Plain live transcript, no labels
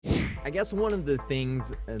I guess one of the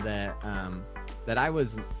things that I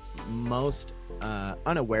was most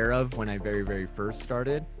unaware of when I very first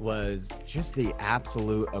started was just the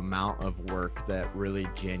absolute amount of work that really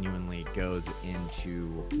genuinely goes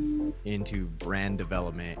into brand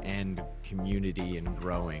development and community and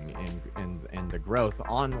growing and the growth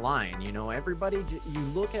online. You know, everybody, you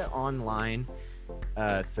look at online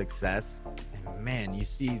success, and man, you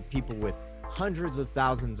see people with hundreds of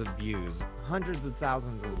thousands of views, hundreds of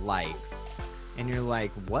thousands of likes, and you're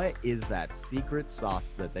like, what is that secret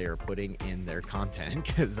sauce that they are putting in their content?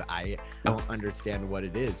 Because I don't understand what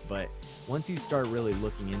it is. But once you start really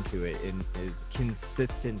looking into it, is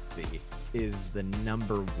consistency is the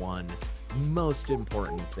number one most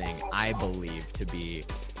important thing, I believe, to be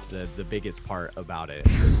the biggest part about it.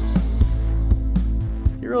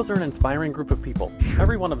 Heroes are an inspiring group of people.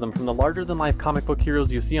 Every one of them, from the larger-than-life comic book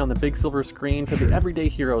heroes you see on the big silver screen to the everyday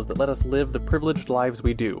heroes that let us live the privileged lives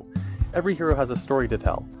we do. Every hero has a story to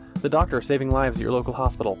tell. The doctor saving lives at your local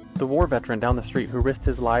hospital, the war veteran down the street who risked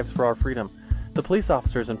his lives for our freedom, the police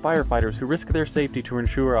officers and firefighters who risk their safety to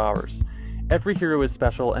ensure ours. Every hero is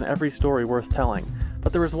special and every story worth telling,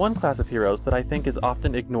 but there is one class of heroes that I think is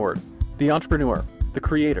often ignored. The entrepreneur, the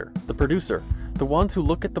creator, the producer, the ones who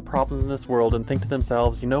look at the problems in this world and think to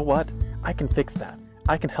themselves, you know what? I can fix that.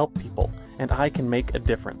 I can help people, and I can make a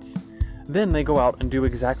difference. Then they go out and do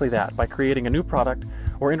exactly that by creating a new product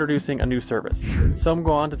or introducing a new service. Some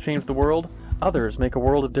go on to change the world, others make a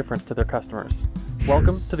world of difference to their customers.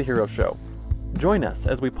 Welcome to The Hero Show. Join us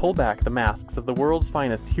as we pull back the masks of the world's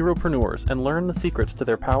finest heropreneurs and learn the secrets to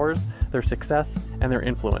their powers, their success, and their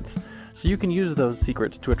influence, so you can use those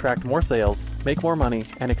secrets to attract more sales, make more money,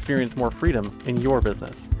 and experience more freedom in your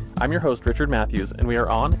business. I'm your host, Richard Matthews, and we are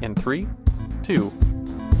on in 3, 2,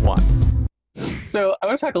 1. So I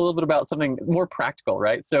want to talk a little bit about something more practical,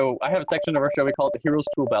 right? So I have a section of our show, we call it the Hero's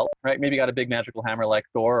Tool Belt, right? Maybe you got a big magical hammer like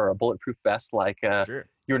Thor or a bulletproof vest like Sure.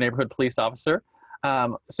 your neighborhood police officer.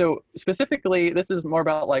 So specifically, this is more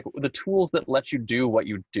about like the tools that let you do what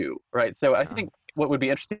you do, right? So I think what would be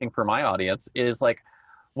interesting for my audience is like,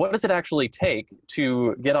 what does it actually take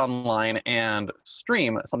to get online and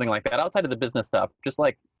stream something like that outside of the business stuff? Just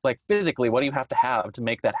like physically, what do you have to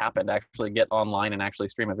make that happen to actually get online and actually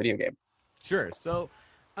stream a video game? Sure. So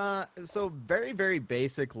very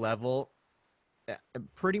basic level,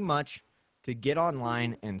 pretty much to get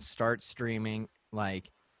online and start streaming, like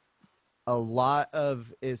a lot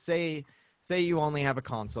of say you only have a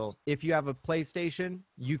console. If you have a PlayStation,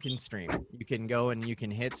 you can stream. You can go and you can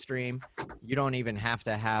hit stream. You don't even have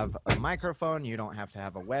to have a microphone. You don't have to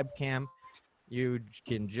have a webcam. You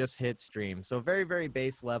can just hit stream. So very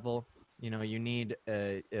base level. You know, you need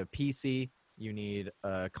a PC. You need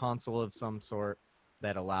a console of some sort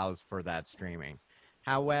that allows for that streaming.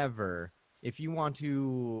 However, if you want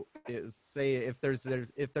to say, if there's an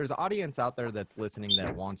audience out there that's listening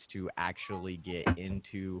that wants to actually get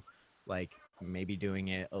into like maybe doing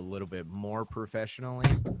it a little bit more professionally,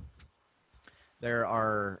 there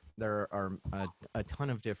are a ton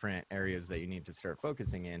of different areas that you need to start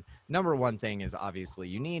focusing in. Number one thing is obviously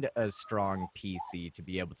you need a strong PC to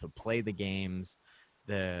be able to play the games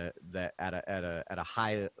at a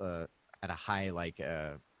high like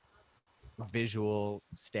visual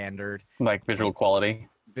standard. Like visual quality.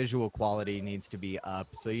 Visual quality needs to be up.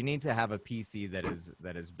 So you need to have a PC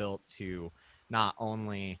that is built to not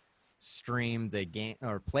only stream the game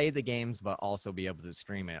or play the games, but also be able to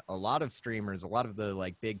stream it. A lot of streamers, a lot of the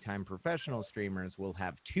like big time professional streamers will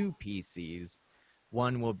have two PCs.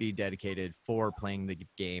 One will be dedicated for playing the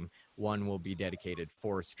game. One will be dedicated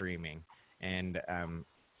for streaming. And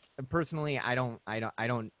personally, I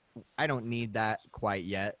don't need that quite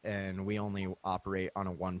yet, and we only operate on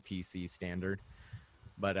a one PC standard.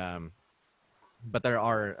 But there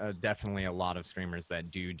are definitely a lot of streamers that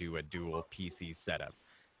do a dual PC setup.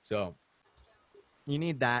 So you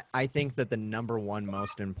need that. I think that the number one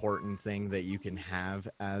most important thing that you can have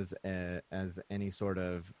as any sort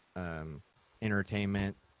of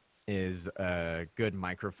entertainment is good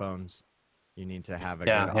microphones. You need to have a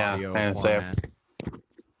good audio format.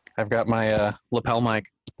 I've got my lapel mic,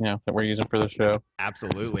 that we're using for the show.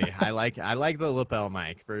 Absolutely. I like the lapel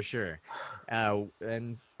mic for sure.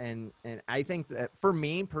 And I think that for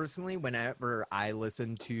me personally, whenever I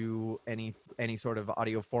listen to any sort of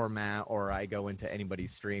audio format or I go into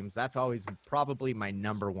anybody's streams, that's always probably my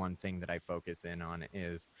number one thing that I focus in on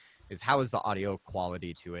is how is the audio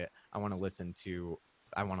quality to it. I want to listen to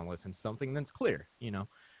something that's clear,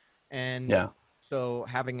 and yeah. So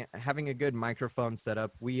having a good microphone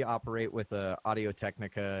setup, we operate with a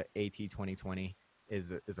Audio-Technica AT2020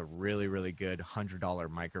 is a really good $100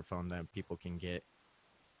 microphone that people can get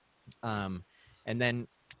And then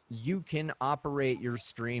you can operate your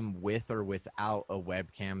stream with or without a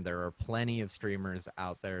webcam. There are plenty of streamers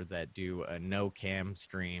out there that do a no cam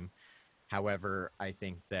stream. However, I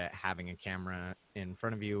think that having a camera in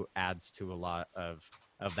front of you adds to a lot of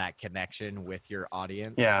that connection with your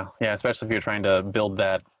audience. Yeah, yeah, especially if you're trying to build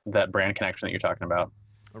that brand connection that you're talking about,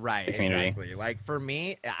 Right, the community. exactly. Like for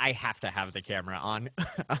me, I have to have the camera on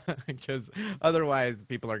because otherwise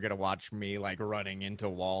people are going to watch me like running into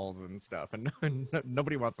walls and stuff, and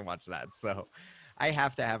nobody wants to watch that. So I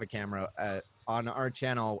have to have a camera. On our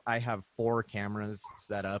channel, I have 4 cameras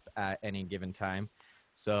set up at any given time.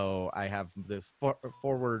 So I have this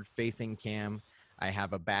forward facing cam. I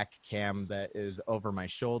have a back cam that is over my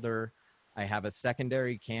shoulder. I have a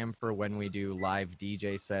secondary cam for when we do live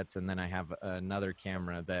DJ sets, and then I have another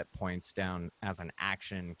camera that points down as an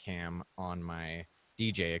action cam on my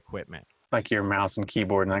DJ equipment. Like your mouse and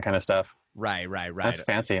keyboard and that kind of stuff. Right, right, right. That's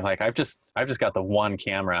fancy. Like I've just got the one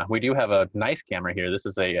camera. We do have a nice camera here. This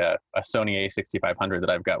is a Sony A6500 that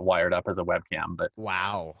I've got wired up as a webcam. But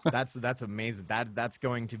wow, that's amazing. That's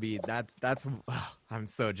going to be that's oh, I'm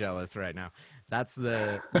so jealous right now. That's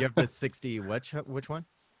the you have the 60 which one?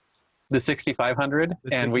 the 6500,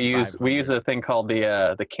 The and we use 6500. a thing called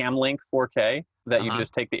the Cam Link 4K that you Uh-huh.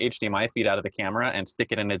 just take the HDMI feed out of the camera and stick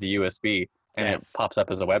it in as a USB, and it Yes. pops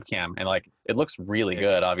up as a webcam, and like it looks really It's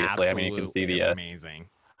good. Obviously, I mean you can see absolutely the amazing.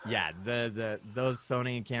 Yeah, the those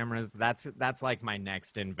Sony cameras, that's like my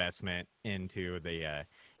next investment into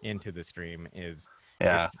the stream is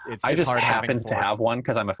yeah. it's I just just hard having happen to 4. have one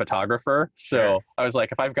because I'm a photographer, so Sure. I was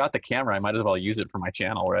like, if I've got the camera, I might as well use it for my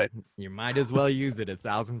channel, right? You might as well use it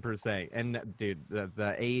 1,000%. And dude,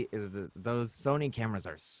 those Sony cameras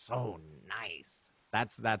are so nice.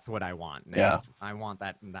 That's what I want next. Yeah. I want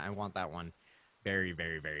that one very,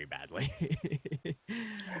 very, very badly.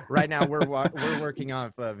 Right now we're working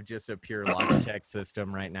off of just a pure Logitech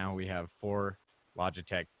system. Right now we have 4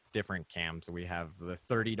 Logitech different cams. We have the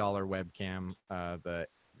 $30 webcam,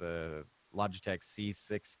 the Logitech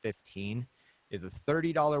C615 is a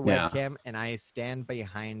 $30 Yeah. webcam, and I stand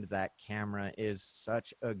behind that camera. Is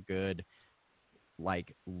such a good,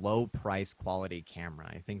 like, low price quality camera.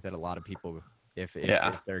 I think that a lot of people, if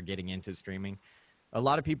they're getting into streaming, a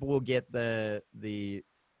lot of people will get the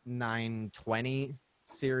 920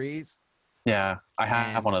 series. Yeah, I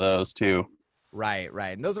have And one of those too. right,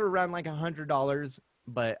 and those are around like $100.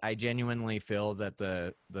 But I genuinely feel that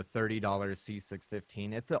the $30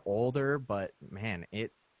 C615, it's older, but man,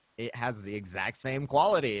 it has the exact same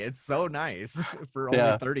quality. It's so nice for only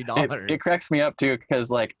Yeah, $30. it cracks me up too because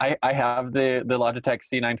like I have the Logitech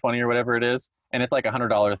C920 or whatever it is, and it's like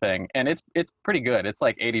 $100 thing, and it's pretty good. It's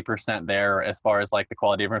like 80% there as far as like the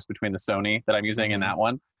quality difference between the Sony that I'm using and Mhm. that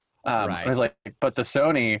one. I Right. was like, but the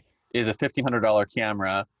Sony is a $1,500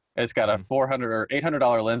 camera. It's got a Mhm. $400 or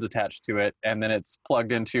 $800 lens attached to it, and then it's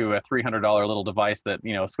plugged into a $300 little device that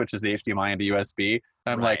switches the HDMI into USB.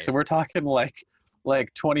 I'm like, Right. so we're talking like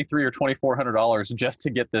 $2,300 or $2,400 just to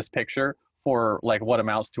get this picture for like what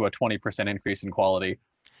amounts to a 20% increase in quality.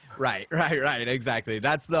 Right. Exactly.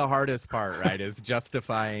 That's the hardest part, right? Is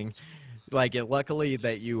justifying. Like, luckily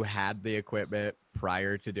that you had the equipment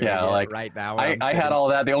prior to doing Yeah, it. like Right now, I, I'm I had sitting. all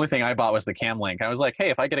that. The only thing I bought was the Cam Link. I was like,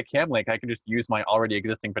 hey, if I get a Cam Link, I can just use my already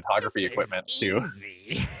existing This photography is equipment too.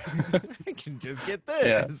 easy. I can just get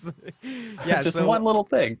Yeah. this. Yeah. Just So one little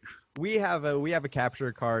thing. we have a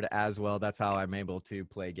capture card as well. That's how I'm able to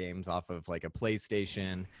play games off of like a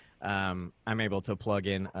PlayStation. I'm able to plug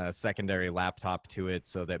in a secondary laptop to it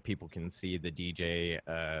so that people can see the DJ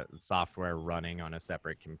software running on a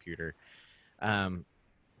separate computer.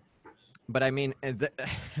 But I mean,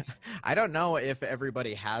 I don't know if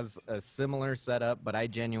everybody has a similar setup, but I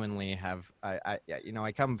genuinely have. I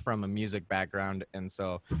come from a music background, and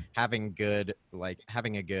so having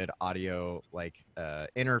a good audio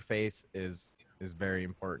interface is very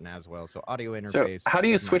important as well. So audio So interface. how do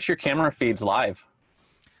you with my- switch your camera feeds live?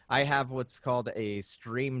 I have what's called a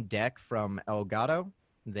Stream Deck from Elgato.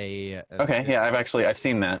 They Okay, yeah, I've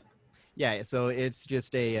seen that. Yeah, so it's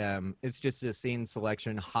just a scene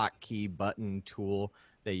selection hotkey button tool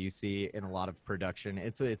that you see in a lot of production.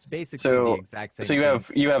 It's basically the exact same So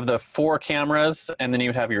thing. you have the 4 cameras, and then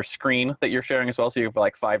you have your screen that you're sharing as well. So you have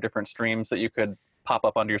like 5 different streams that you could pop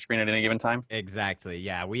up onto your screen at any given time. Exactly.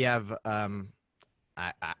 Yeah, we have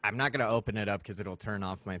I'm not going to open it up cuz it'll turn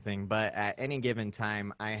off my thing, but at any given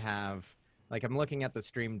time I have, like, I'm looking at the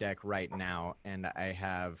Stream Deck right now, and I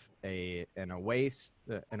have an away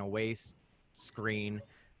screen,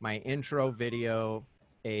 my intro video,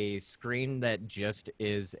 a screen that just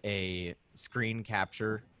is a screen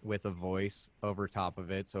capture with a voice over top of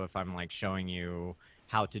it. So if I'm like showing you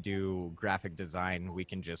how to do graphic design, we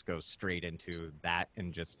can just go straight into that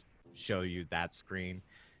and just show you that screen.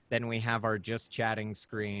 Then we have our just chatting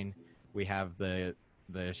screen. We have the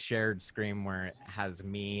shared screen where it has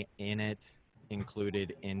me in it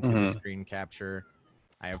included into the Hmm. screen capture.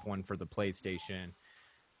 I have one for the PlayStation.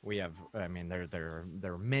 We have, I mean, there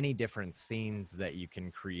are many different scenes that you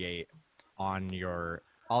can create on your,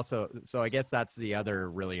 also, so I guess that's the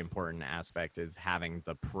other really important aspect, is having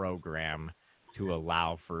the program to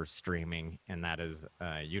allow for streaming, and that is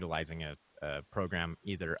utilizing a program,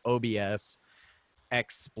 either OBS,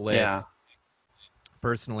 XSplit. Yeah.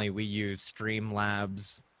 Personally, we use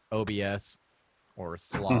Streamlabs, OBS, or Hmm.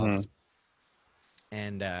 Slobs,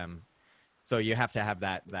 and so you have to have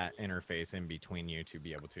that interface in between you to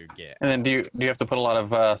be able to get. And then do you have to put a lot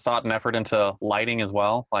of thought and effort into lighting as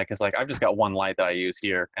well? Like, it's like I've just got one light that I use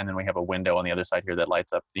here, and then we have a window on the other side here that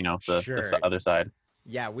lights up, the Sure. other side.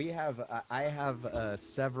 Yeah, we have. I have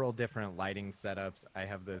several different lighting setups. I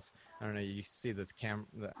have this. I don't know. You see this cam.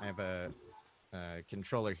 I have a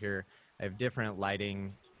controller here. I have different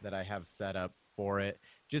lighting that I have set up for it,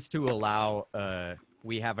 just to allow.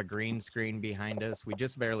 We have a green screen behind us. We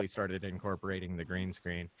just barely started incorporating the green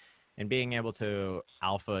screen, and being able to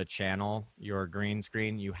alpha channel your green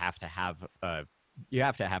screen, you have to have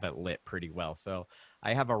it lit pretty well. So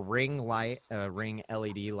I have a ring light, a ring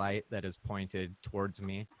LED light that is pointed towards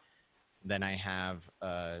me. Then I have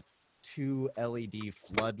two LED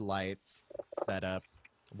floodlights set up,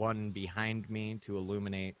 one behind me to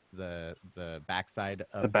illuminate the backside The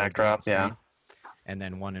of the green backdrop, yeah. screen, and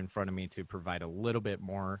then one in front of me to provide a little bit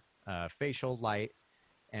more facial light,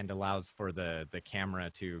 and allows for the camera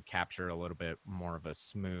to capture a little bit more of a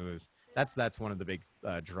smooth. That's one of the big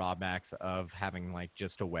drawbacks of having like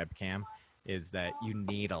just a webcam, is that you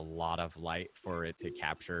need a lot of light for it to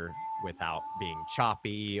capture without being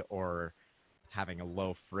choppy or having a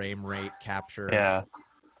low frame rate capture. Yeah.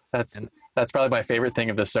 That's And that's probably my favorite thing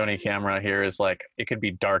of the Sony camera here is like it could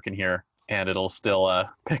be dark in here and it'll still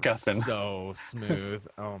pick up and so smooth.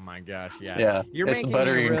 Oh my gosh, yeah. yeah, You're it's making me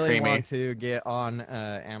buttery and really creamy. want to get on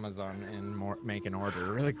Amazon and make an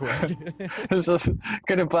order really quick. So,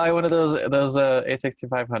 gonna buy one of those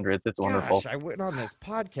A6500s. It's Gosh, wonderful. I went on this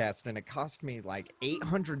podcast and it cost me like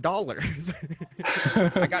 $800.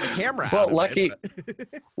 I got a camera Well, out of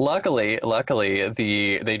it. luckily,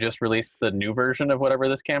 they just released the new version of whatever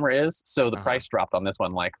this camera is, so the Uh-huh. price dropped on this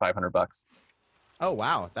one like $500. Oh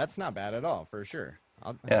wow, that's not bad at all for sure.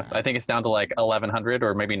 Yeah, I think it's down to like 1100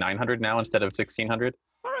 or maybe 900 now instead of 1600.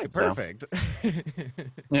 All right, So perfect.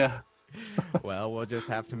 yeah. Well, we'll just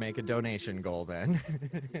have to make a donation goal then.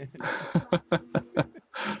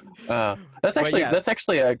 That's But actually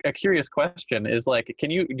yeah, a curious question. Is like, do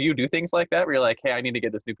you do things like that where you're like, hey, I need to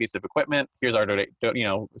get this new piece of equipment. Here's our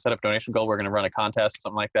set up donation goal. We're going to run a contest or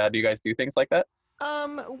something like that. Do you guys do things like that?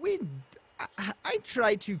 we I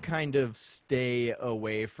try to kind of stay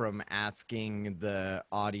away from asking the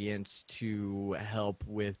audience to help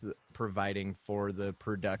with providing for the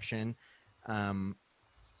production. Um,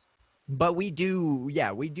 but we do,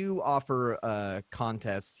 yeah, we do offer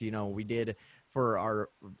contests. You know, we did for our,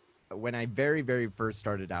 when I very first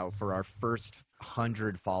started out, for our first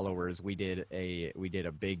 100 followers, we did a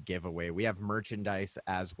big giveaway. We have merchandise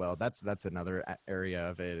as well. That's another area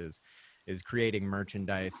of it, is creating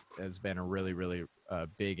merchandise has been a really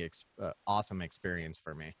big awesome experience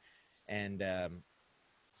for me. And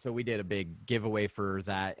so we did a big giveaway for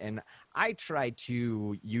that, and I try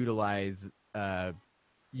to utilize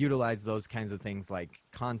those kinds of things like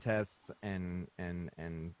contests and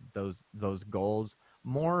those goals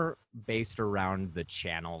more based around the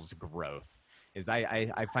channel's growth. Is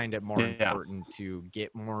I find it more Yeah, important to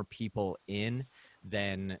get more people in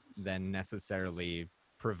than necessarily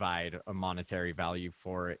provide a monetary value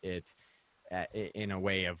for it, in a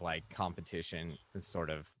way of like competition sort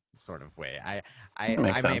of way. that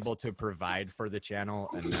makes I'm able sense. to provide for the channel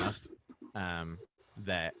enough,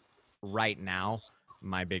 that right now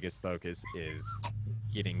my biggest focus is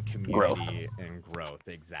getting Growth. community and growth.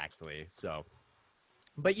 Exactly. So,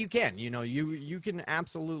 but you can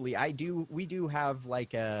absolutely, we do have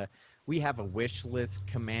like we have a wish list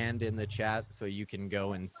command in the chat, so you can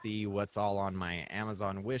go and see what's all on my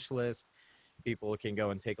Amazon wish list. People can go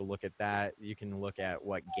and take a look at that. You can look at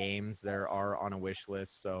what games there are on a wish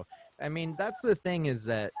list. So, I mean, that's the thing, is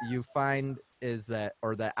that you find is that,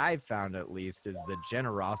 or that I've found at least, is the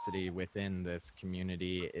generosity within this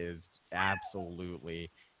community is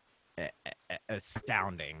absolutely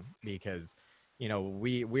astounding, because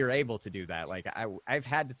we're able to do that. Like I've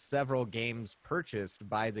had several games purchased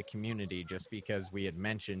by the community just because we had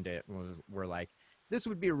mentioned it, and we're like, this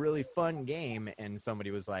would be a really fun game, and somebody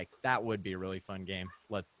was like, that would be a really fun game.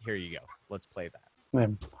 Here you go. Let's play that.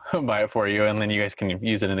 Then buy it for you, and then you guys can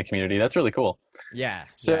use it in the community. That's really cool. Yeah,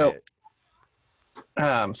 So,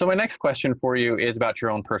 so my next question for you is about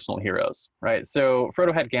your own personal heroes, right? So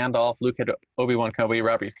Frodo had Gandalf, Luke had Obi-Wan Kenobi,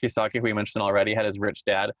 Robert Kiyosaki, who we mentioned already, had his rich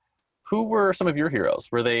dad. Who were some of your heroes?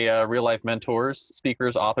 Were they real-life mentors,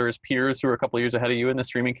 speakers, authors, peers who were a couple of years ahead of you in the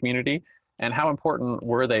streaming community? And how important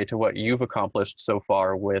were they to what you've accomplished so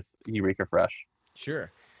far with EurekaFresh?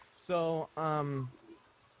 sure. So,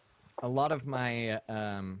 a lot of my,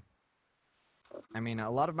 a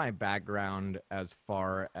lot of my background as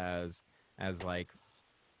far as like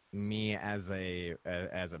me as a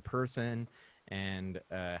person, and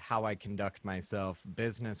how I conduct myself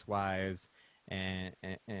business wise, and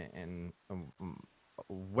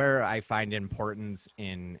where I find importance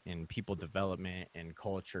in people development and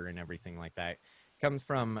culture and everything like that comes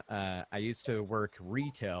from, I used to work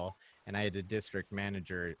retail, and I had a district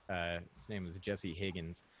manager. His name was Jesse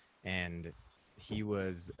Higgins, and he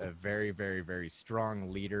was a very, very, very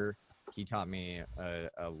strong leader. He taught me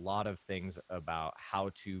a lot of things about how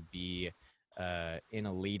to be in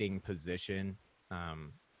a leading position,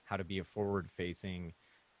 how to be a forward-facing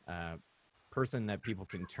uh, person that people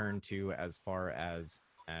can turn to as far as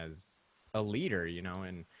a leader,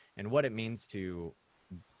 and what it means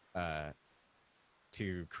uh,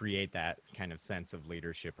 to create that kind of sense of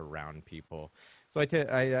leadership around people. So I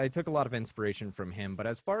took a lot of inspiration from him. But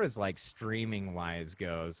as far as like streaming wise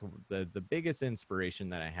goes, the biggest inspiration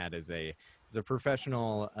that I had is a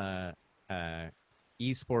professional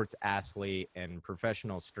esports athlete and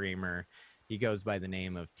professional streamer. He goes by the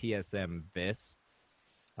name of TSM Vis,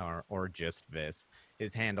 or just Vis.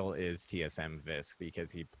 His handle is TSM Vis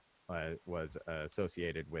because he was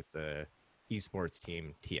associated with the esports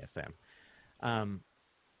team TSM. Um,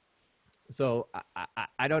 so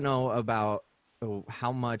I don't know about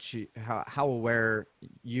how aware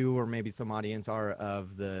you or maybe some audience are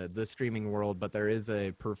of the streaming world, but there is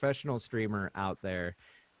a professional streamer out there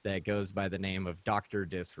that goes by the name of Dr.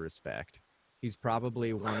 Disrespect. He's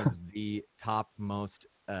probably one of the top most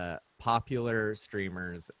popular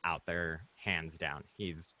streamers out there, hands down.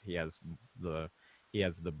 The he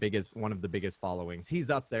has the biggest one of the biggest followings. He's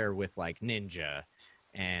up there with like Ninja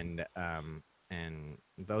and and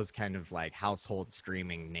those kind of like household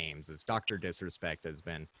streaming names. As Dr. Disrespect has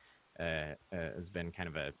been kind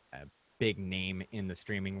of a big name in the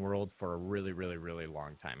streaming world for a really, really, really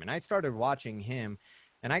long time. And I started watching him,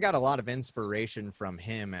 and I got a lot of inspiration from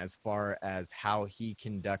him as far as how he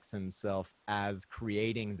conducts himself as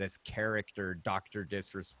creating this character, Dr.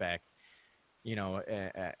 Disrespect.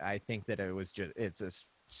 I think that it's a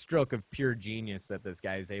stroke of pure genius that this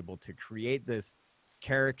guy is able to create this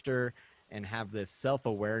character and have this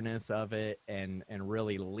self-awareness of it, and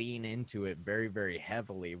really lean into it very, very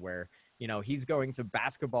heavily, where he's going to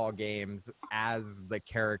basketball games as the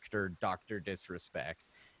character Dr. Disrespect,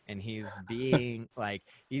 and he's being like,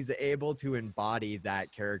 he's able to embody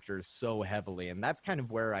that character so heavily. And that's kind of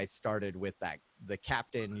where I started with that. The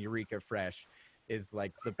Captain EurekaFresh is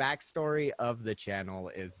like, the backstory of the channel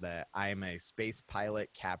is that I'm a space pilot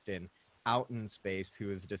captain out in space who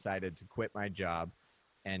has decided to quit my job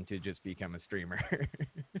and to just become a streamer.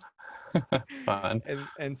 Fun.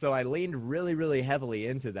 and so I leaned really, really heavily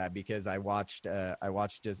into that because I watched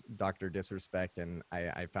just Dr. Disrespect, and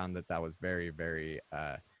I found that was very, very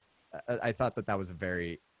I thought that was a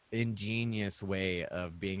very ingenious way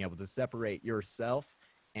of being able to separate yourself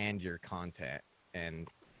and your content. And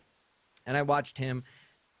I watched him,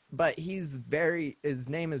 but his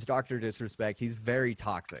name is Dr. Disrespect. He's very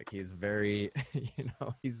toxic. He's very,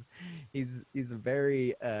 he's a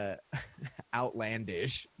very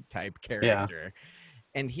outlandish type character.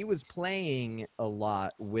 And he was playing a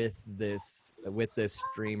lot with this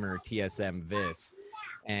streamer TSM Vis.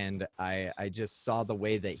 And I just saw the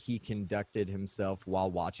way that he conducted himself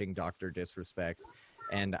while watching Dr. Disrespect.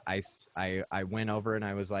 And I went over and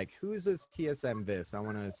I was like, who is this TSM Vis? I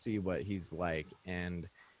want to see what he's like. And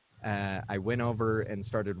I went over and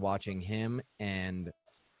started watching him. And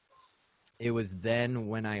it was then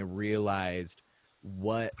when I realized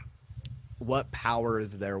what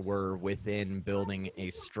powers there were within building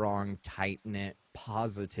a strong, tight-knit,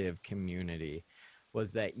 positive community.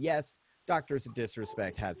 Was that, yes, Dr.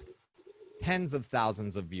 Disrespect has tens of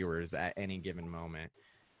thousands of viewers at any given moment.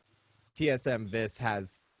 TSM Vis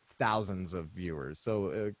has thousands of viewers,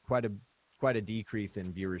 so quite a decrease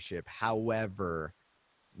in viewership. However,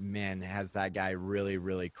 man, has that guy really,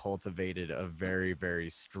 really cultivated a very, very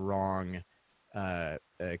strong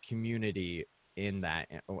community in that.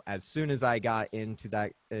 As soon as I got into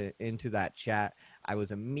that chat, I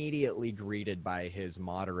was immediately greeted by his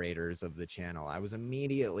moderators of the channel. I was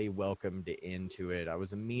immediately welcomed into it. I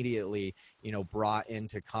was immediately, brought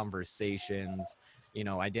into conversations.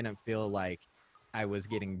 I didn't feel like I was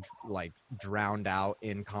getting like drowned out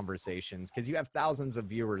in conversations, because you have thousands of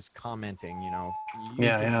viewers commenting. You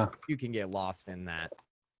Yeah, can yeah. you can get lost in that.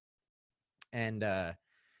 And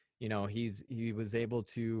he was able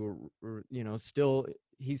to, still,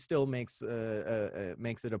 he still makes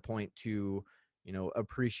it a point to,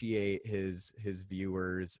 appreciate his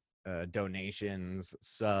viewers, donations,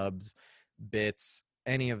 subs, bits,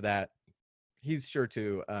 any of that. He's sure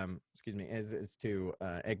to, excuse me, is to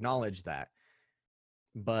acknowledge that.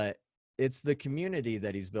 But it's the community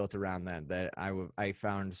that he's built around that I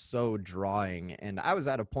found so drawing. And I was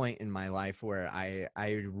at a point in my life where I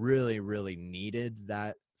really, really needed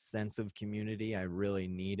that sense of community. I really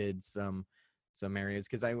needed some areas,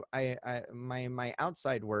 because my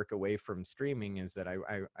outside work away from streaming is that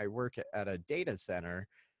I work at a data center.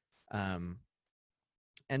 um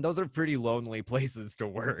and those are pretty lonely places to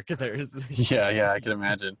work. There's Yeah, yeah, I can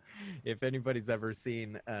imagine. if anybody's ever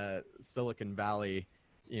seen Silicon Valley,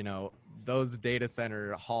 those data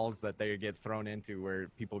center halls that they get thrown into where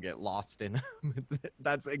people get lost in,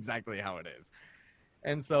 that's exactly how it is.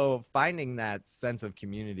 And so finding that sense of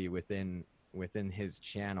community within his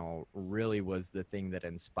channel really was the thing that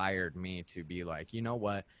inspired me to be like, you know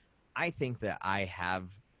what, I think that I have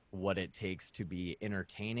what it takes to be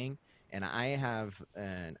entertaining, and I have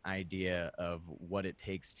an idea of what it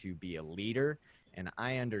takes to be a leader, and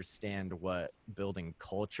I understand what building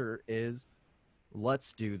culture is.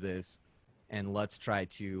 Let's do this, and let's try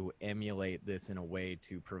to emulate this in a way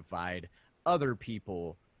to provide other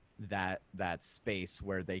people that space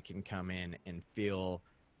where they can come in and feel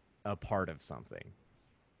a part of something.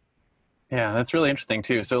 Yeah, that's really interesting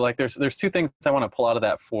too. So like there's two things I want to pull out of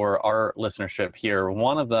that for our listenership here.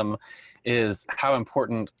 One of them is how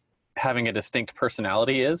important having a distinct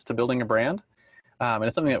personality is to building a brand. And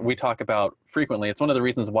it's something that we talk about frequently. It's one of the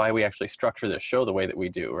reasons why we actually structure this show the way that we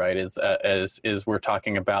do, right? Is we're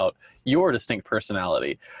talking about your distinct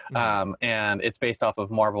personality, Mm-hmm. and it's based off of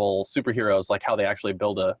Marvel superheroes, like how they actually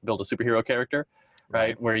build a superhero character, Right.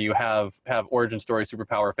 right? Where you have origin story,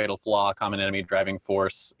 superpower, fatal flaw, common enemy, driving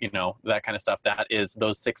force, that kind of stuff. That is,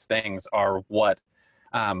 those six things are what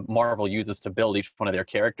Marvel uses to build each one of their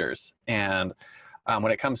characters. And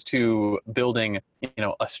when it comes to building,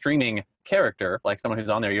 a streaming character, like someone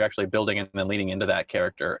who's on there, you're actually building and then leading into that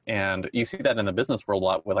character. And you see that in the business world a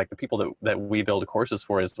lot with like the people that we build courses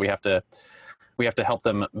for. Is we have to help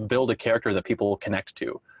them build a character that people will connect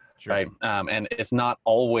to, Sure. right? And it's not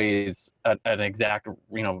always an exact,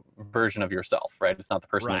 version of yourself, right? It's not the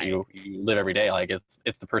person that Right. you live every day. Like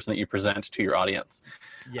it's the person that you present to your audience.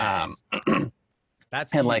 Yeah. Um,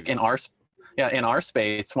 That's and like huge. in our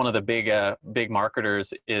space, one of the big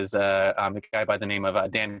marketers is a guy by the name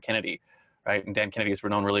of Dan Kennedy, right? And Dan Kennedy is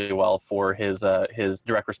known really well for his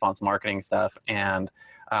direct response marketing stuff. And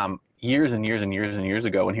years and years and years and years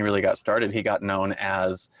ago, when he really got started, he got known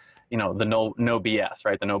as, the no BS,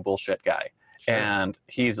 right? The no bullshit guy. Sure. And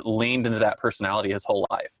he's leaned into that personality his whole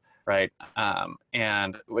life, right?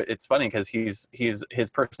 And it's funny because his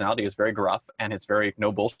personality is very gruff and it's very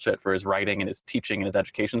no bullshit for his writing and his teaching and his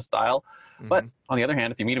education style. But Mm-hmm. on the other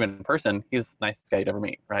hand, if you meet him in person, he's the nicest guy you'd ever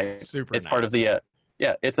meet, right? Super It's part of nice. the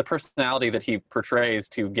yeah, it's the personality that he portrays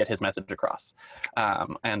to get his message across.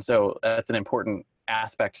 And so that's an important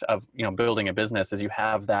aspect of building a business, is you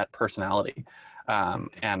have that personality,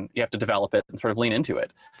 and you have to develop it and sort of lean into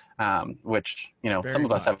it, which some Very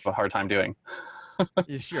of us have a much. hard time doing.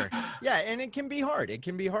 Yeah, sure. Yeah, and it can be hard. It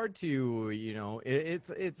can be hard to,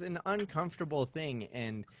 it's an uncomfortable thing,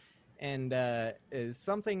 and is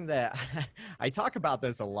something that I talk about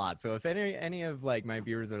this a lot. So if any of like my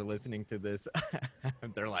viewers are listening to this,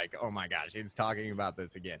 they're like, "Oh my gosh, he's talking about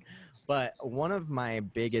this again." But one of my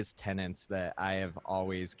biggest tenets that I have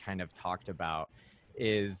always kind of talked about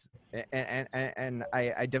is, and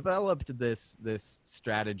I developed this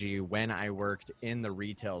strategy when I worked in the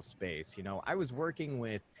retail space. I was working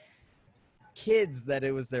with kids that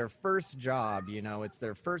it was their first job. It's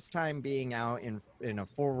their first time being out in a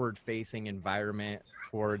forward facing environment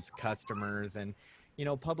towards customers. And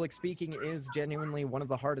public speaking is genuinely one of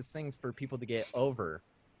the hardest things for people to get over.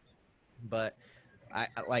 But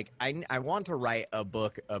I want to write a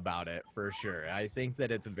book about it for sure. I think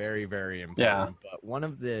that it's very, very Yeah. important.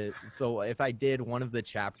 But so if I did, one of the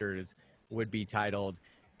chapters would be titled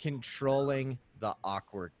 "Controlling the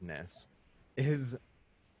Awkwardness." Is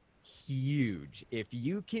huge. If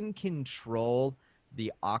you can control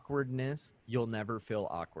the awkwardness, you'll never feel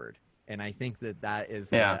awkward. And I think that that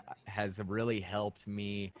is Yeah. what has really helped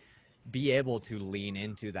me be able to lean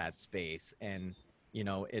into that space. And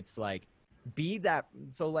it's like, be that.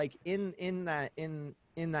 So like in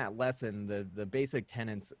that lesson, the basic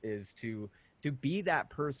tenets is to be that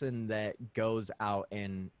person that goes out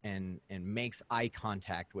and makes eye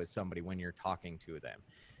contact with somebody when you're talking to them,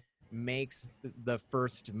 makes the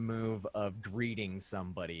first move of greeting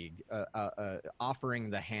somebody, offering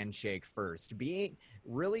the handshake first, being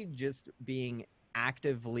really just being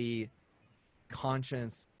actively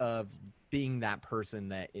conscious of being that person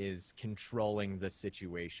that is controlling the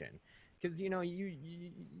situation. Because you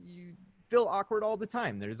feel awkward all the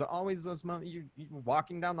time. There's always those moments, you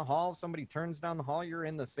walking down the hall, somebody turns down the hall, you're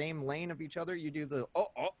in the same lane of each other, you do the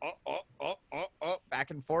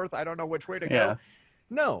back and forth, I don't know which way to go. Yeah.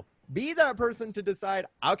 No, be that person to decide,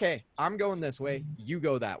 okay, I'm going this way, you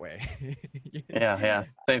go that way. Yeah. Yeah.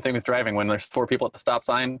 Same thing with driving. When there's 4 people at the stop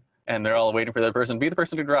sign and they're all waiting for the other person, be the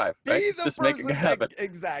person to drive, right? Be the Just make it person happen.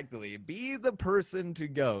 exactly, be the person to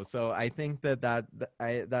go. So I think that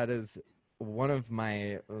is one of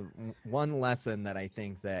my one lesson that I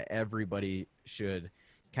think that everybody should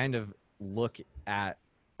kind of look at,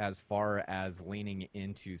 as far as leaning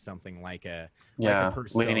into something like a Yeah,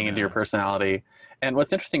 leaning into your persona. personality. And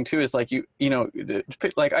what's interesting too is like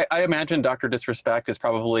like I imagine Dr. Disrespect is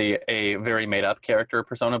probably a very made up character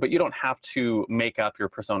persona, but you don't have to make up your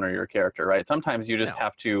persona or your character, right? Sometimes you just No,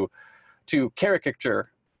 have to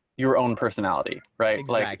caricature your own personality, right?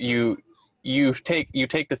 Like exactly. you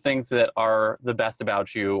take the things that are the best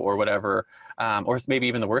about you or whatever, or maybe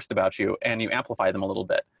even the worst about you, and you amplify them a little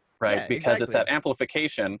bit, right? Yeah, Because it's exactly. that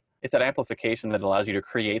amplification. It's that amplification that allows you to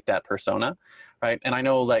create that persona, right? And I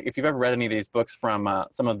know, like, if you've ever read any of these books from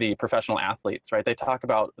some of the professional athletes, right? They talk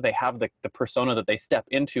about they have the persona that they step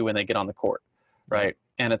into when they get on the court, Yep. right?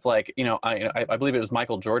 And it's like, I believe it was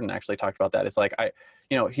Michael Jordan actually talked about that. It's like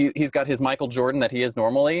he's got his Michael Jordan that he is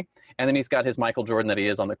normally, and then he's got his Michael Jordan that he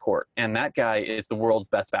is on the court. And that guy is the world's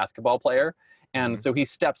best basketball player. And Hmm. so he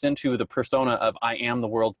steps into the persona of I am the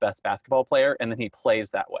world's best basketball player, and then he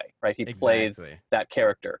plays that way, right? He plays Exactly. that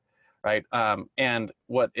character, right? And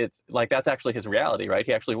what it's like, that's actually his reality, right?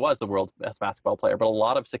 He actually was the world's best basketball player. But a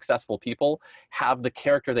lot of successful people have the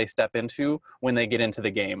character they step into when they get into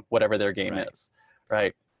the game, whatever their game Right. is,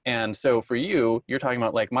 right? And so for you, you're talking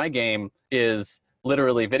about like my game is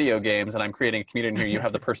literally video games, and I'm creating a community here. You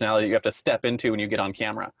have the personality that you have to step into when you get on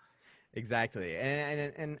camera. Exactly.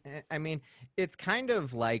 And I mean, it's kind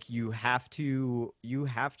of like you have to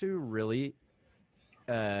really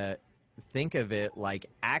uh think of it like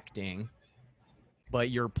acting, but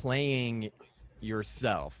you're playing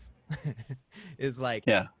yourself. Is like,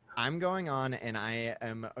 Yeah, I'm going on and I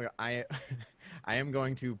I am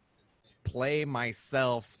going to play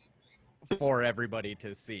myself for everybody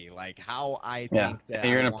to see, like how I yeah. think that And I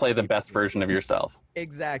you're gonna want play the people best to version see of me. yourself.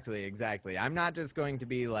 Exactly, exactly. I'm not just going to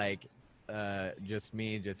be like just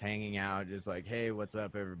me just hanging out, just like, hey, what's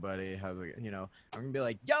up everybody, how's it, I'm gonna be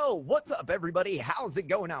like, yo, what's up everybody, how's it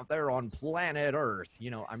going out there on planet Earth.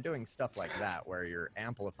 I'm doing stuff like that where you're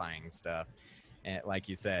amplifying stuff, and like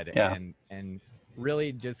you said, Yeah, and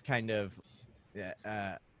really just kind of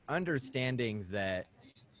uh understanding that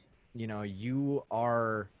you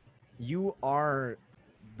are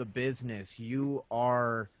the business, you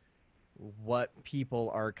are what people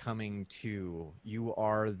are coming to, you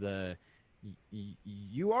are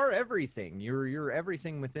everything, you're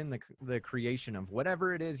everything within the creation of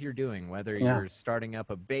whatever it is you're doing, whether yeah. you're starting up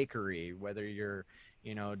a bakery, whether you're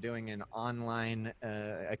doing an online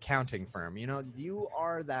accounting firm. You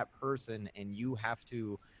are that person, and you have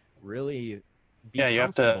to really be Yeah, you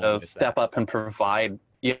have comfortable to with that. step up and provide.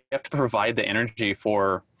 You have to provide the energy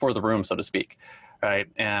for the room, so to speak, right?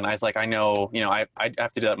 And I was like, I know, I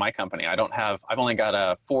have to do that in my company. I've only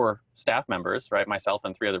got 4 staff members, right? Myself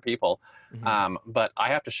and 3 other people, Hmm. but I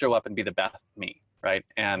have to show up and be the best me, right?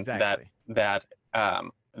 And Exactly.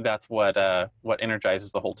 that's what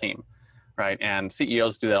energizes the whole team, right? And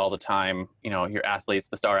CEOs do that all the time. Your athletes,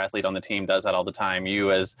 the star athlete on the team does that all the time.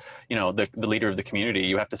 You as, the leader of the community,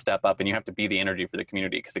 you have to step up and you have to be the energy for the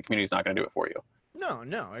community, because the community's not going to do it for you. No,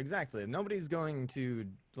 no, exactly. Nobody's going to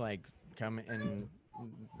like come and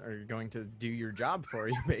are going to do your job for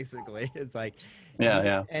you. Basically, it's like Yeah,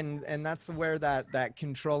 yeah, and that's where that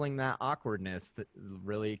controlling that awkwardness that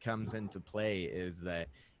really comes into play. Is that,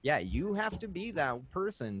 yeah, you have to be that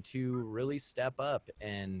person to really step up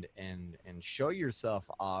and show yourself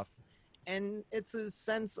off. And it's a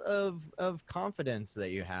sense of confidence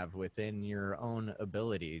that you have within your own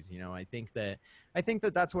abilities. I think that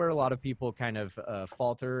that's where a lot of people kind of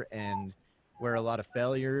falter, and where a lot of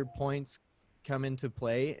failure points come into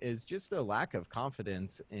play is just a lack of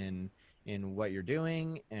confidence in what you're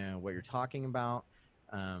doing and what you're talking about,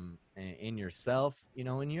 in yourself,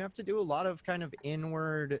 and you have to do a lot of kind of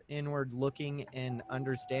inward looking and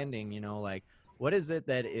understanding, like, what is it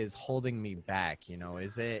that is holding me back?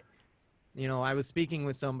 Is it, I was speaking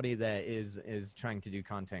with somebody that is trying to do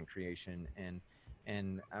content creation,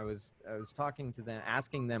 and I was talking to them,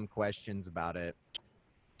 asking them questions about it,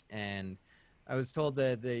 and I was told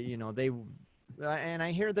that they and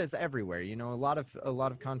I hear this everywhere. A lot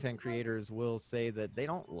of content creators will say that they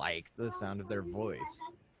don't like the sound of their voice.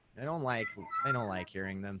 They don't like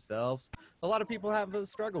hearing themselves. A lot of people have a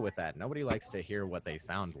struggle with that. Nobody likes to hear what they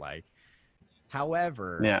sound like.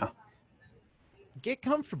 However, Yeah. get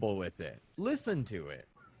comfortable with it. Listen to it.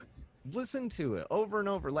 Listen to it over and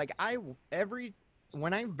over. Like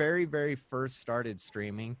when I very very first started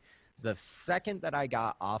streaming, the second that I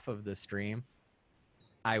got off of the stream,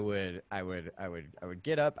 I would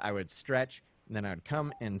get up, I would stretch, and then I would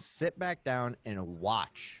come and sit back down and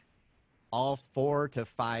watch all 4 to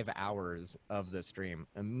 5 hours of the stream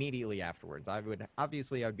immediately afterwards.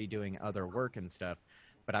 I'd be doing other work and stuff,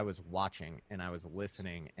 but I was watching and I was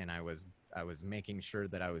listening, and I was making sure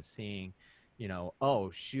that I was seeing,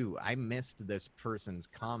 oh shoot, I missed this person's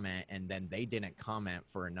comment, and then they didn't comment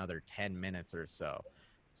for another 10 minutes or so.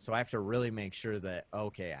 So I have to really make sure that,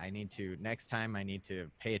 okay, next time I need to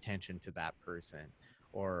pay attention to that person,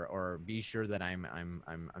 or be sure that I'm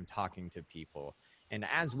talking to people. And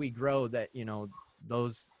as we grow, that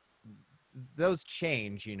those those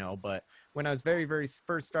change, but when I was very very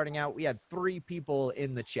first starting out, we had 3 people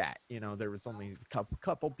in the chat. There was only a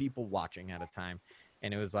couple people watching at a time,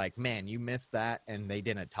 and it was like, man, you missed that and they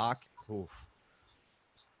didn't talk. Oof.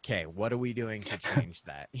 Okay, what are we doing to change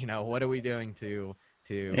that? What are we doing to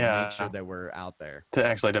make sure Yeah. that we're out there? To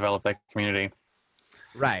actually develop that community.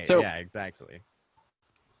 Right. So Yeah, exactly.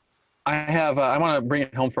 I want to bring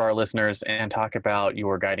it home for our listeners and talk about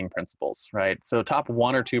your guiding principles, right? So top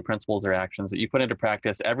 1 or 2 principles or actions that you put into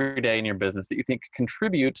practice every day in your business that you think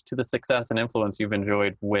contribute to the success and influence you've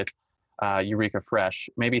enjoyed with EurekaFresh.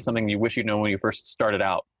 Maybe something you wish you'd known when you first started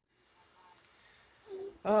out.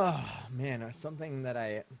 Oh man, something that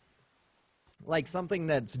I like, something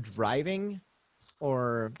that's driving,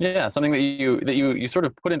 or Yeah, something that you sort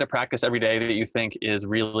of put into practice every day that you think is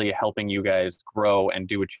really helping you guys grow and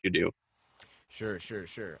do what you do. sure.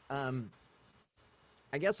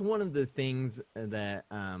 I guess one of the things that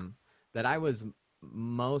I was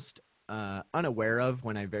most unaware of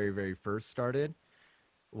when I very very first started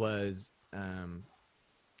was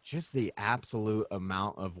just the absolute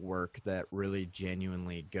amount of work that really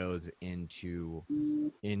genuinely goes into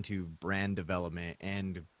brand development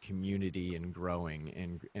and community and growing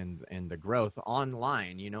and the growth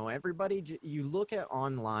online. Everybody, you look at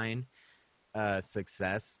online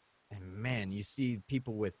success, and man, you see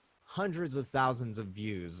people with hundreds of thousands of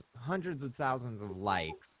views, hundreds of thousands of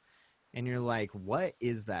likes, and you're like, what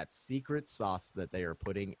is that secret sauce that they are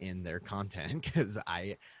putting in their content? Because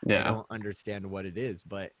I Yeah. don't understand what it is.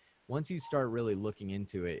 But once you start really looking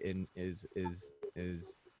into it, and is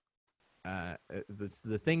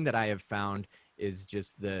the thing that I have found is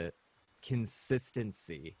just the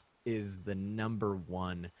consistency is the number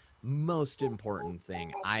one most important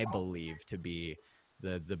thing, I believe, to be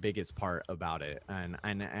the biggest part about it. And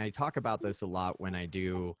I talk about this a lot when I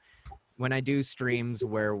do streams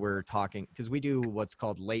where we're talking, because we do what's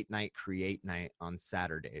called late night create night on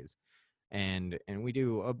Saturdays, and we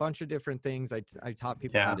do a bunch of different things. I taught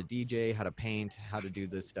people how Yeah. to DJ, how to paint, how to do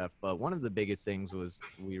this stuff. But one of the biggest things was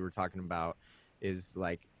we were talking about is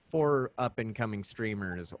like for up and coming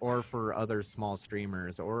streamers, or for other small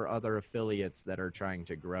streamers, or other affiliates that are trying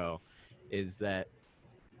to grow, is that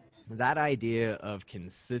idea of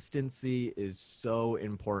consistency is so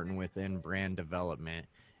important within brand development,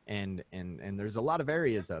 and there's a lot of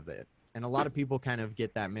areas of it, and a lot of people kind of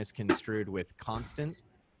get that misconstrued with constant. Mhm.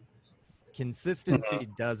 Consistency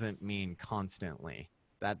doesn't mean constantly.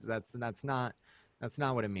 That's not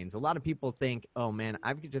what it means. A lot of people think, oh man,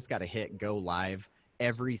 I've just got to hit go live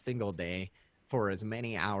every single day for as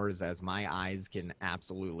many hours as my eyes can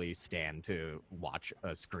absolutely stand to watch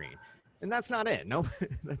a screen. And that's not it. No,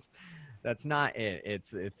 that's not it.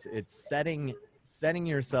 It's setting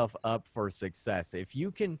yourself up for success. If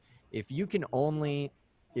you can only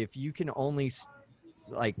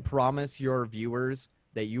like promise your viewers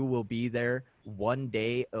that you will be there one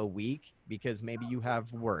day a week, because maybe you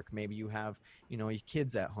have work, maybe you have your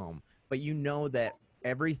kids at home, but that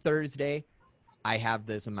every Thursday I have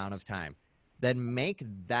this amount of time, then make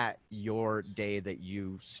that your day that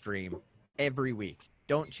you stream every week.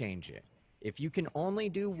 Don't change it. If you can only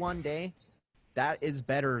do one day, that is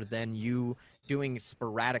better than you doing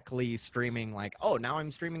sporadically streaming, like, oh, now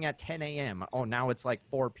I'm streaming at 10 a.m. Oh, now it's like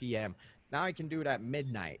 4 p.m. Now I can do it at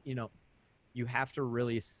midnight. You have to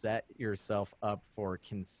really set yourself up for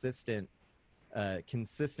consistent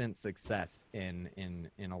success in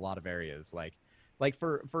a lot of areas. Like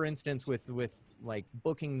for instance, with like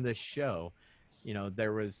booking the show,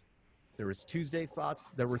 there was Tuesday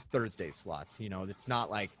slots, there were Thursday slots. It's not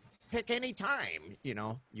like pick any time.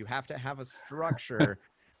 You have to have a structure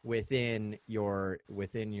within your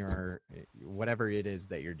whatever it is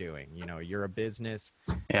that you're doing. You're a business.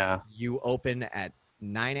 Yeah. You open at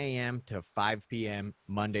 9 a.m. to 5 p.m.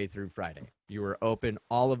 Monday through Friday. You are open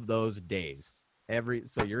all of those days.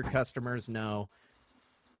 So your customers know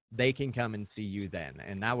they can come and see you then.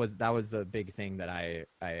 And that was the big thing that I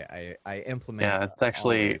implement. Yeah, it's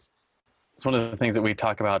actually always. It's one of the things that we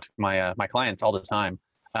talk about my my clients all the time.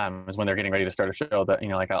 Is when they're getting ready to start a show that,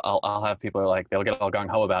 like I'll have people like, they'll get all gung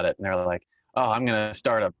ho about it, and they're like, oh, I'm going to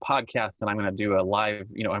start a podcast and I'm going to do a live,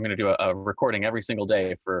 I'm going to do a recording every single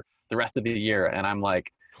day for the rest of the year. And I'm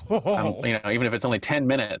like, even if it's only 10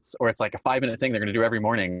 minutes or it's like a 5-minute thing they're going to do every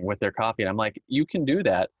morning with their coffee. And I'm like, you can do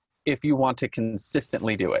that if you want to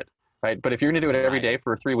consistently do it. Right. But if you're going to do it every day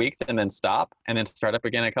for 3 weeks and then stop and then start up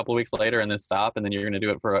again a couple of weeks later and then stop, and then you're going to do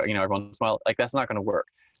it for, every once in a while, like that's not going to work.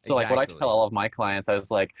 So like what I tell all of my clients, I was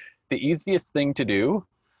like, the easiest thing to do,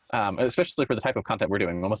 especially for the type of content we're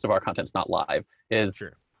doing, most of our content's not live, is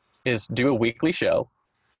do a weekly show,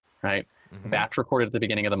 right? Mm-hmm. Batch recorded at the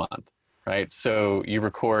beginning of the month, right? So you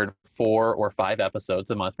record 4 or 5 episodes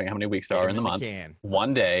a month, depending on how many weeks there are in the month.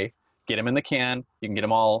 One day, get them in the can. You can get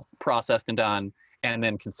them all processed and done, and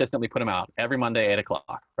then consistently put them out every Monday, 8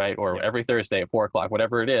 o'clock, right? Or every Thursday at 4 o'clock,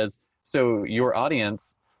 whatever it is. So your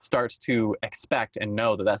audience starts to expect and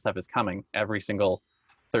know that stuff is coming every single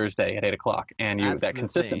Thursday at 8 o'clock. And that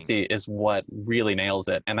consistency is what really nails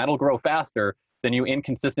it. And that'll grow faster than you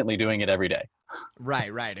inconsistently doing it every day.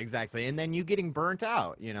 Right, exactly. And then you getting burnt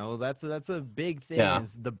out, that's a big thing.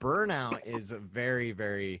 Is the burnout is very,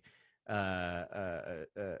 very,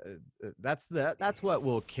 that's what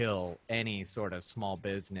will kill any sort of small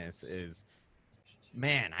business is,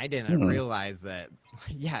 man, I didn't realize that.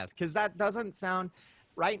 Yeah. Cause that doesn't sound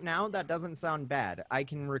right now. That doesn't sound bad. I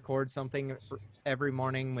can record something every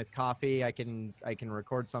morning with coffee. I can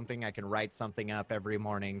record something. I can write something up every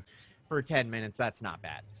morning for 10 minutes. That's not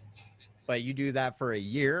bad. But you do that for a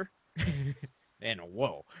year and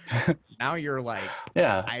whoa, now you're like,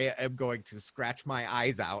 I am going to scratch my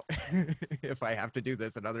eyes out if I have to do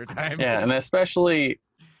this another time. Yeah. And especially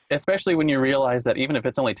when you realize that even if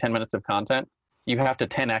it's only 10 minutes of content, you have to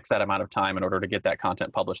 10x that amount of time in order to get that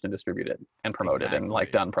content published and distributed and promoted and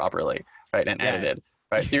like done properly, right? And edited,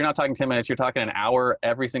 right? So you're not talking 10 minutes, you're talking an hour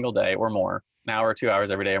every single day or more, an hour or 2 hours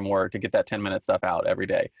every day or more to get that 10-minute stuff out every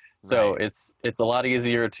day. So it's a lot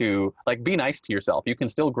easier to like be nice to yourself. You can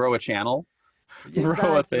still grow a channel,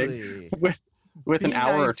 grow a thing with an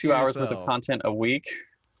hour or 2 hours worth of content a week,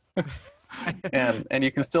 and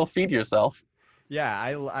you can still feed yourself. Yeah,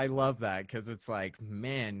 I love that because it's like,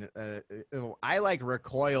 man, I like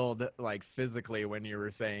recoiled like physically when you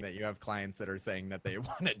were saying that you have clients that are saying that they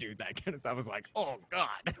want to do that kind of. I was like, oh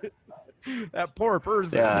God, that poor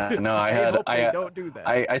person. Yeah, no, I don't do that.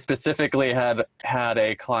 I specifically had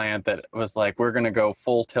a client that was like, we're gonna go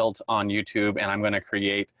full tilt on YouTube, and I'm gonna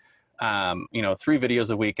create, 3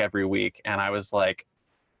 videos a week every week, and I was like,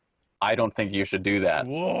 I don't think you should do that.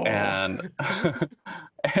 Whoa. And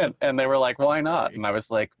and they were like, why not? And I was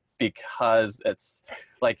like, because it's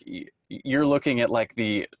like you're looking at like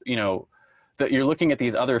you're looking at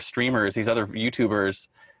these other streamers, these other YouTubers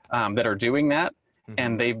that are doing that,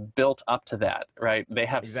 and they built up to that, right? They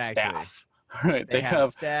have staff, right? They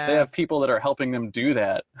have people that are helping them do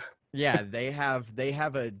that. Yeah, they have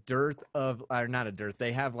a dearth of, or not a dearth,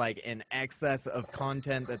 they have like an excess of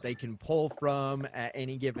content that they can pull from at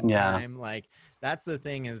any given time. Like that's the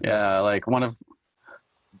thing is like one of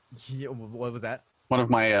what was that? One of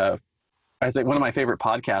my one of my favorite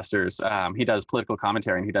podcasters, he does political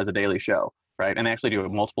commentary and he does a daily show, right? And they actually do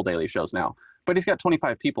multiple daily shows now. But he's got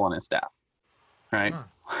 25 people on his staff, right?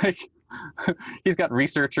 Like he's got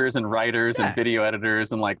researchers and writers and video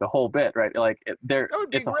editors and like the whole bit, right? Like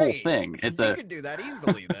it's a whole thing. You could do that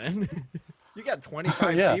easily then. You got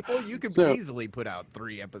 25 people, you could easily put out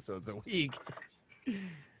 3 episodes a week.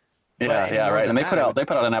 Yeah, right. And they put out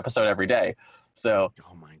an episode every day. So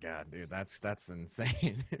oh my God, dude, that's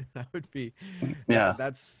insane. That would be and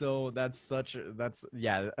that's the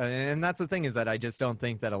thing is that I just don't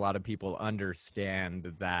think that a lot of people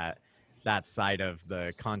understand that side of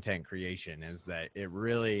the content creation is that it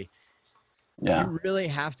really Yeah. You really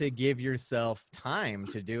have to give yourself time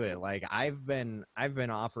to do it. Like I've been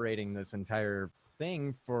operating this entire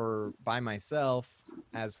thing for by myself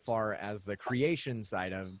as far as the creation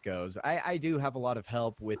side of goes. I do have a lot of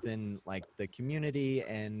help within like the community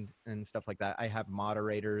and stuff like that. I have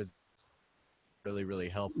moderators really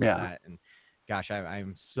help with Yeah. that. And gosh,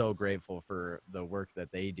 I'm so grateful for the work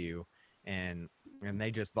that they do, and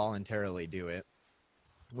they just voluntarily do it,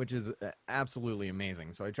 which is absolutely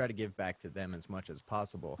amazing. So I try to give back to them as much as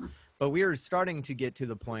possible. But we are starting to get to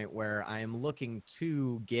the point where I am looking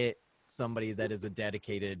to get somebody that is a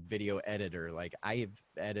dedicated video editor. Like I've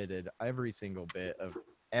edited every single bit of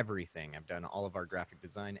everything. I've done all of our graphic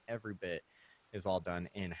design. Every bit is all done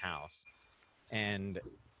in house. And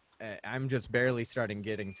I'm just barely starting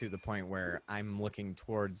getting to the point where I'm looking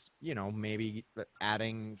towards, maybe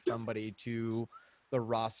adding somebody to the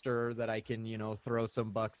roster that I can, throw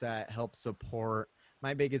some bucks at, help support.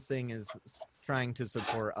 My biggest thing is trying to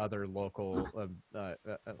support other local,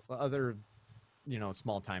 other,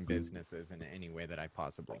 small time businesses in any way that I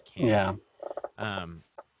possibly can. Yeah. Um,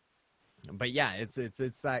 but yeah, it's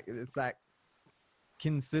that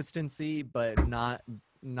consistency, but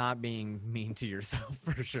not being mean to yourself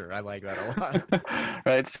for sure. I like that a lot.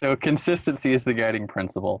 Right. So consistency is the guiding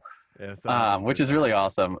principle, Yes, which is 1,000%. really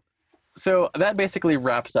awesome. So that basically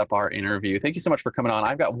wraps up our interview. Thank you so much for coming on.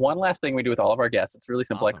 I've got one last thing we do with all of our guests. It's really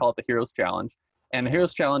simple. I Awesome. call it the Heroes Challenge. And the Okay.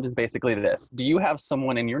 Heroes Challenge is basically this. Do you have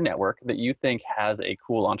someone in your network that you think has a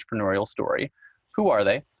cool entrepreneurial story? Who are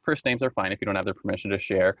they? First names are fine if you don't have their permission to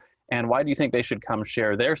share. And why do you think they should come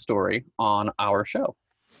share their story on our show?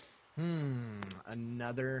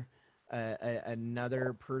 Another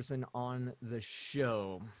person on the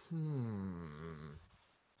show.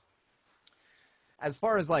 As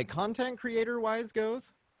far as like content creator wise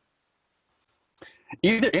goes,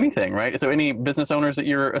 Either anything, right? So any business owners that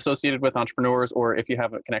you're associated with, entrepreneurs, or if you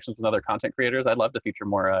have connections with other content creators, I'd love to feature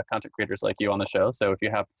more content creators like you on the show. So if you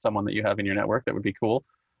have someone that you have in your network, that would be cool.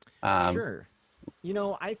 Um, sure.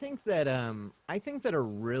 I think that a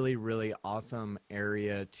really awesome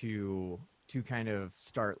area to kind of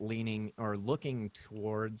start leaning or looking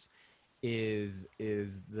towards is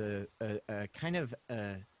the kind of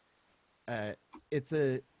uh it's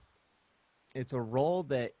a role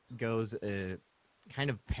that goes kind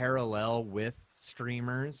of parallel with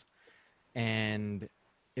streamers, and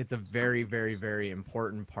it's a very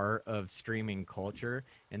important part of streaming culture,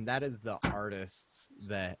 and that is the artists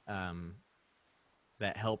that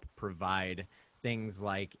help provide things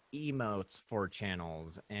like emotes for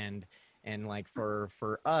channels, and like for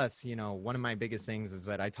us, one of my biggest things is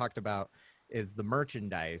that I talked about is the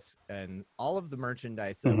merchandise, and all of the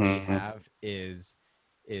merchandise that we mhm. have is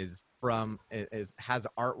has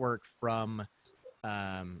artwork from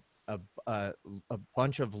um, a, a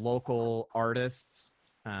bunch of local artists,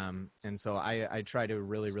 and so I try to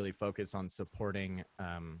really focus on supporting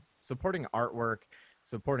artwork,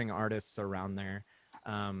 supporting artists around there.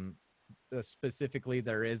 Um, Specifically,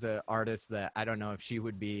 there is an artist that I don't know if she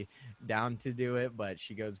would be down to do it, but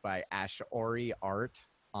she goes by Ash Ori Art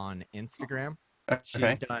on Instagram. She's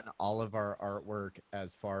Okay. done all of our artwork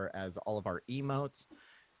as far as all of our emotes.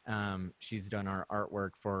 She's done our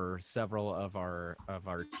artwork for several of our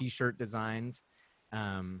t-shirt designs.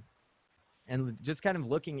 Um, and just kind of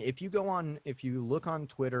looking, if you look on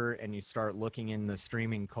Twitter and you start looking in the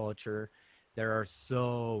streaming culture, there are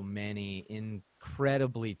so many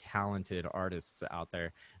incredibly talented artists out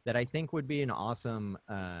there that I think would be an awesome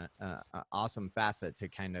facet to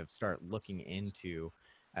kind of start looking into,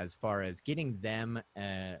 as far as getting them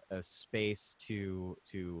a space to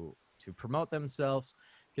promote themselves.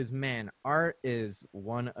 Because man, art is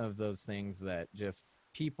one of those things that just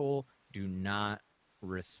people do not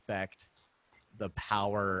respect the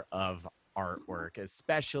power of artwork,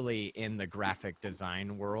 especially in the graphic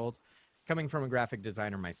design world. Coming from a graphic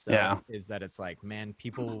designer myself, Yeah. is that it's like, man,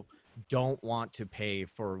 people don't want to pay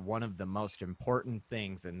for one of the most important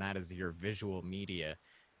things, and that is your visual media.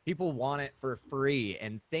 People want it for free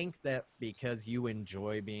and think that because you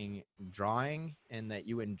enjoy being drawing and that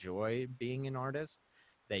you enjoy being an artist,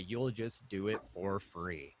 that you'll just do it for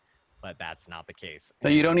free. But that's not the case.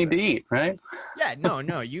 That you And don't need to eat, right? yeah,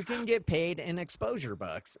 no, you can get paid in exposure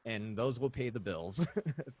bucks, and those will pay the bills,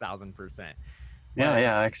 1,000%. Yeah,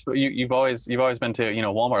 But yeah. You've always been to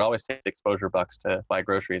Walmart always takes exposure bucks to buy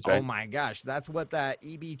groceries, oh right? my gosh, that's what that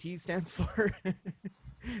EBT stands for.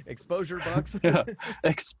 Exposure bucks. Yeah,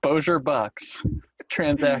 exposure bucks.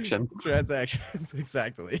 Transactions. Transactions,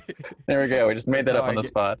 exactly. There we go. We just made that up on the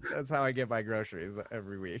spot. That's how I get my groceries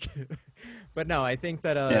every week. But no, I think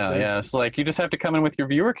that Yeah. It's like you just have to come in with your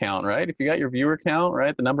viewer count, right? If you got your viewer count,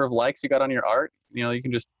 right, the number of likes you got on your art, you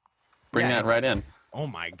can just bring that right in. Oh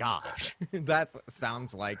my gosh, that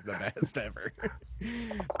sounds like the best ever.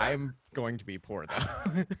 I'm going to be poor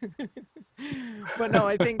though. But no,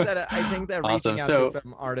 I think that Awesome. reaching out to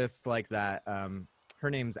some artists like that. Her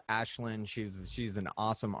name's Ashlyn. She's an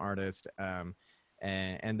awesome artist. But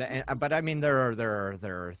I mean, there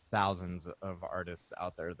are thousands of artists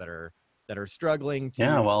out there that are struggling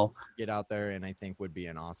to get out there, and I think would be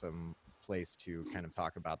an awesome place to kind of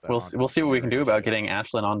talk about that. We'll see what we can do about getting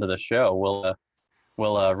Ashlyn onto the show.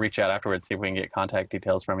 We'll reach out afterwards, see if we can get contact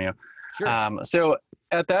details from you. Sure. So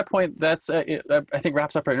at that point, that's I think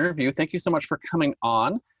wraps up our interview. Thank you so much for coming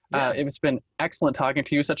on. Yeah. It's been excellent talking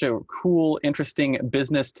to you. Such a cool, interesting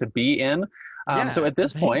business to be in. So at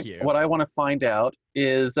this point, what I want to find out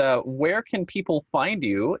is where can people find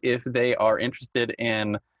you if they are interested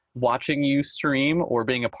in watching you stream or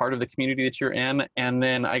being a part of the community that you're in? And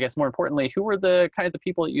then I guess more importantly, who are the kinds of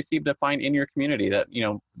people that you seem to find in your community that,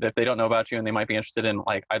 if they don't know about you and they might be interested in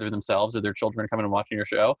like either themselves or their children coming and watching your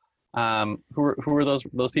show? Who are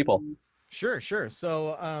those people? Sure.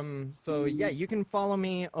 So yeah, you can follow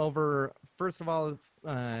me over, first of all,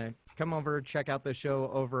 come over, check out the show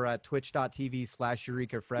over at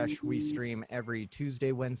twitch.tv/EurekaFresh. We stream every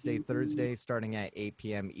Tuesday, Wednesday, Thursday, starting at 8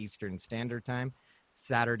 p.m. Eastern Standard Time.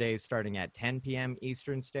 Saturdays starting at 10 p.m.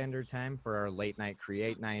 Eastern Standard Time for our late night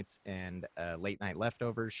create nights and late night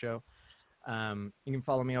leftovers show. You can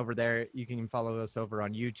follow me over there. You can follow us over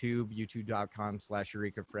on YouTube,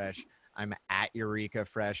 youtube.com/EurekaFresh. I'm at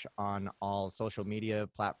EurekaFresh on all social media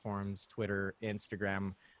platforms, Twitter,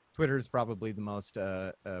 Instagram. Twitter is probably the most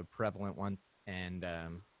prevalent one. And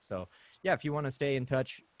so, yeah, if you want to stay in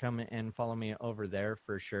touch, come and follow me over there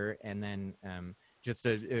for sure. And then are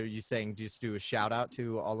you saying just do a shout out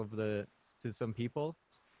to to some people?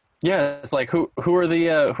 Yeah, it's like who are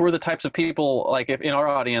the types of people, like if in our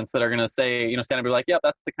audience, that are going to say, stand up and be like, yeah,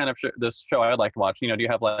 that's the kind of this show I would like to watch. Do you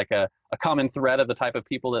have like a common thread of the type of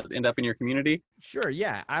people that end up in your community? Sure.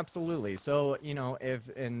 Yeah, absolutely. So,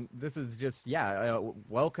 and this is just,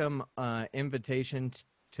 welcome invitation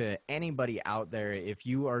to anybody out there. If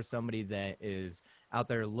you are somebody that is out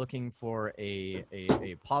there looking for a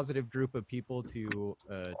positive group of people to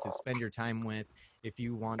spend your time with, if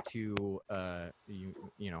you want to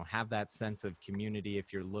have that sense of community,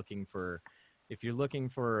 if you're looking for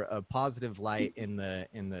a positive light in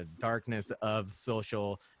the darkness of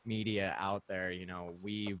social media out there,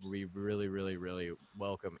 we really, really, really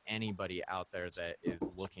welcome anybody out there that is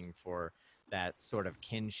looking for that sort of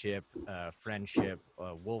kinship, friendship,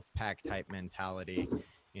 wolf pack type mentality.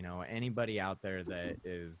 Anybody out there that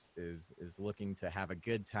is looking to have a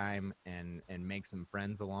good time and make some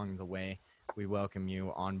friends along the way, we welcome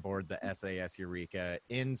you on board the SAS Eureka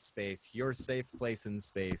in space, your safe place in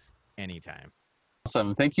space, anytime.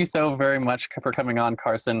 Awesome. Thank you so very much for coming on,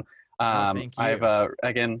 Carson. Thank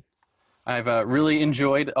you. I've really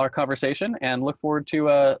enjoyed our conversation and look forward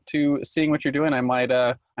to seeing what you're doing. I might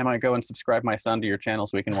go and subscribe my son to your channel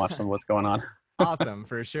so we can watch some of what's going on. Awesome,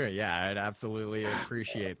 for sure. Yeah, I'd absolutely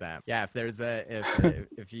appreciate that. Yeah, if there's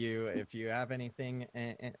if you have anything,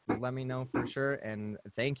 let me know for sure. And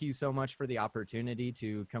thank you so much for the opportunity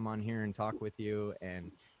to come on here and talk with you.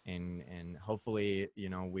 And hopefully,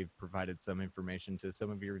 we've provided some information to some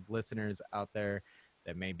of your listeners out there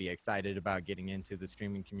that may be excited about getting into the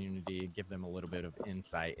streaming community, give them a little bit of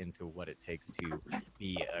insight into what it takes to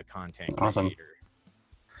be a content creator. Awesome.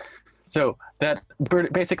 So that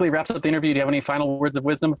basically wraps up the interview. Do you have any final words of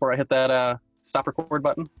wisdom before I hit that stop record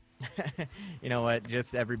button? You know what?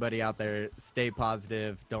 Just everybody out there, stay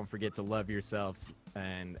positive. Don't forget to love yourselves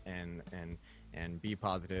and be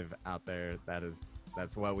positive out there.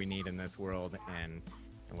 That's what we need in this world, and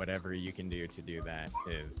whatever you can do to do that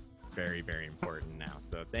is very, very important now.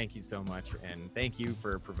 So thank you so much, and thank you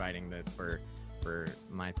for providing this for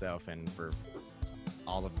myself and for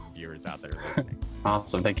all of the viewers out there listening.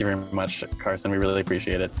 Awesome. Thank you very much, Carson. We really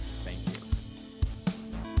appreciate it.